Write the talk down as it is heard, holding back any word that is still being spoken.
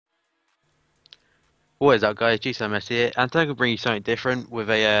What is up, guys? GSMS here, and today I could bring you something different with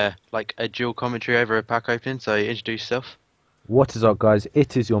a dual commentary over a pack opening. So introduce yourself. What is up, guys?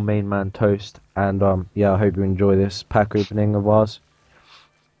 It is your main man Toast, and yeah, I hope you enjoy this pack opening of ours.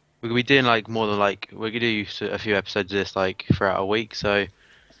 We're gonna be doing like more than like we're gonna do a few episodes of this like throughout a week. So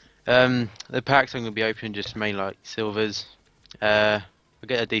the packs I'm gonna be opening just mainly like silvers. We'll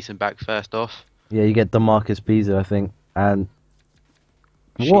get a decent back first off. Yeah, you get DeMarcus Beasley, I think, and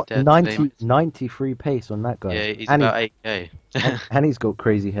Shoot what dead 90 famous. 93 pace on that guy, Yeah, he's and he about 8k and he's got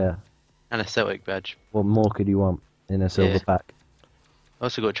crazy hair. and a Celtic badge. What more could you want in a silver Yeah. pack?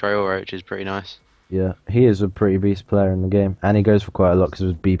 Also got Traore, which is pretty nice. Yeah, he is a pretty beast player in the game, and he goes for quite a lot because it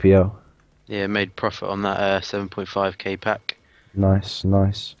was BPL. Yeah, made profit on that 7.5k pack. Nice,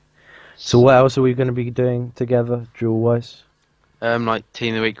 nice. So what else are we going to be doing together, dual wise? Like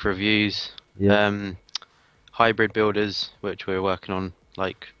team of the week reviews. Yeah. Hybrid builders, which we're working on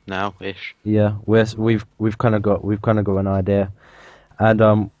like now-ish. Yeah, we've kind of got an idea,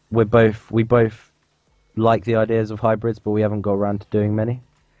 and we both like the ideas of hybrids, but we haven't got around to doing many.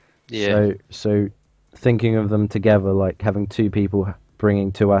 Yeah, So thinking of them together, like having two people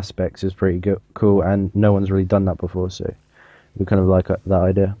bringing two aspects, is pretty good, cool, and no one's really done that before, so we kind of like that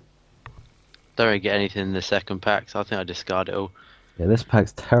idea. don't really get anything in the second pack, so I think I discard it all. Yeah, this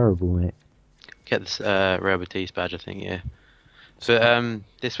pack's terrible, mate. Get this Real Betis badge, I think, yeah. But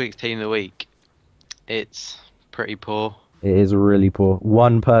this week's team of the week, it's pretty poor. It is really poor.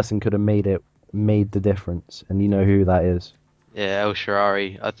 One person could have made the difference, and you know who that is. Yeah, El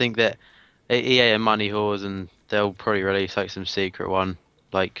Sharari. I think that EA are money whores, and they'll probably release like some secret one,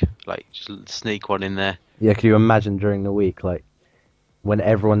 like just sneak one in there. Yeah, could you imagine during the week, like, when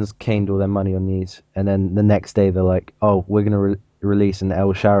everyone's caned all their money on these, and then the next day they're like, "Oh, we're gonna release an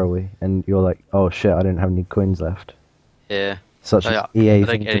El Shaarawy," and you're like, "Oh shit, I didn't have any coins left." Yeah, Such an I EA don't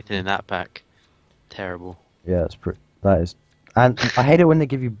thing get to anything do. in that pack. Terrible. Yeah, it's pretty. That is, and I hate it when they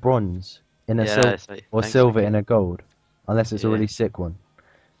give you bronze in a Yeah, no, silver it's like, or thanks, silver thank you. in a gold, unless it's a Yeah. really sick one.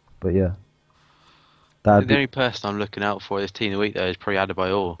 But yeah, I that'd think the be only person I'm looking out for this team of the week though is probably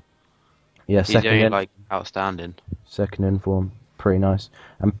Adebayor. yeah. He's the Second only in, like outstanding. second in form, pretty nice.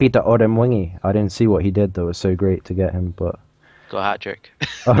 And Peter Odemwingie, I didn't see what he did though. It was so great to get him, but Got a hat trick.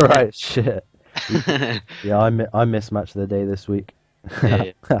 all right, shit. Yeah, I missed match of the day this week.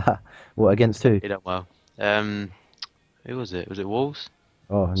 Yeah, What against who? he done well. Um, who was it? Was it Wolves?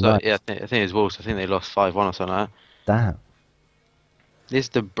 Oh, So nice. yeah, I think it was Wolves. I think they lost 5-1 or something like that. Damn. This is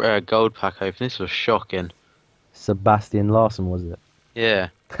the gold pack open. This was shocking. Sebastian Larson, was it? Yeah,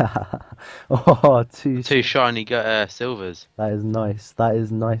 Oh, two shiny silvers. that is nice. That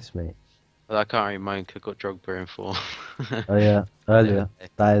is nice, mate. Well, I can't really mind 'cause I got Drogba in for. Oh yeah, earlier. Yeah,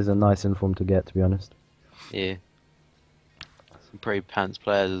 That is a nice inform to get, to be honest. yeah. Some pretty pants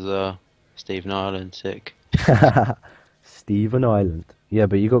players as well. Stephen Ireland, sick. Stephen Island. Yeah,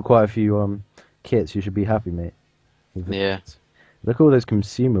 but you got quite a few kits. You should be happy, mate. with the Yeah. kits. Look at all those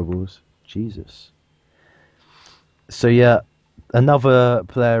consumables. Jesus. So yeah, another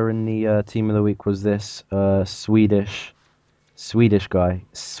player in the team of the week was this Swedish guy,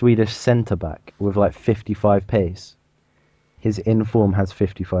 Swedish centre back with like 55 pace. His inform has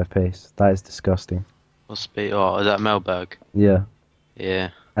 55 pace. That is disgusting. What's speed? Oh, is that Melberg? Yeah. Yeah.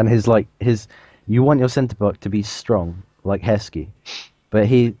 And you want your centre back to be strong, like Heskey, but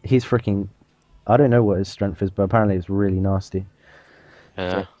he's freaking. I don't know what his strength is, but apparently it's really nasty.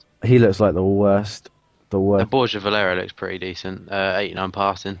 Yeah. He looks like the worst. The The worst. Borja Valero looks pretty decent. 89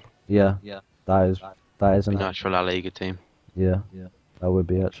 passing. Yeah, that is Be an nice for a La Liga team. yeah, that would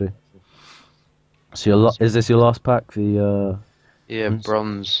be actually. So is this your last pack? The Yeah, bronze?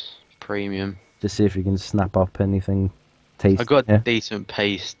 bronze premium. Just see if you can snap up anything I tasty. got Yeah, decent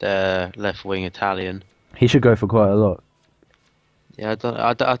paced left wing Italian. he should go for quite a lot. Yeah,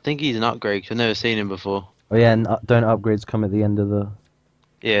 I think he's an upgrade 'cause I've never seen him before. Oh yeah, and don't upgrades come at the end of the?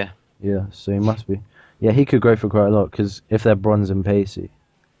 Yeah. Yeah, so he must be. Yeah, he could go for quite a lot because if they're bronze and pacey.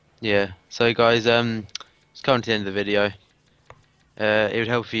 Yeah. So guys, it's coming to the end of the video. It would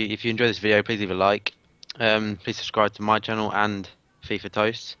help if you enjoy this video. Please leave a like. Please subscribe to my channel and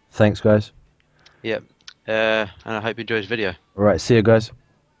FifaToast. Thanks, guys. Yep. And I hope you enjoy this video. All right, see you guys.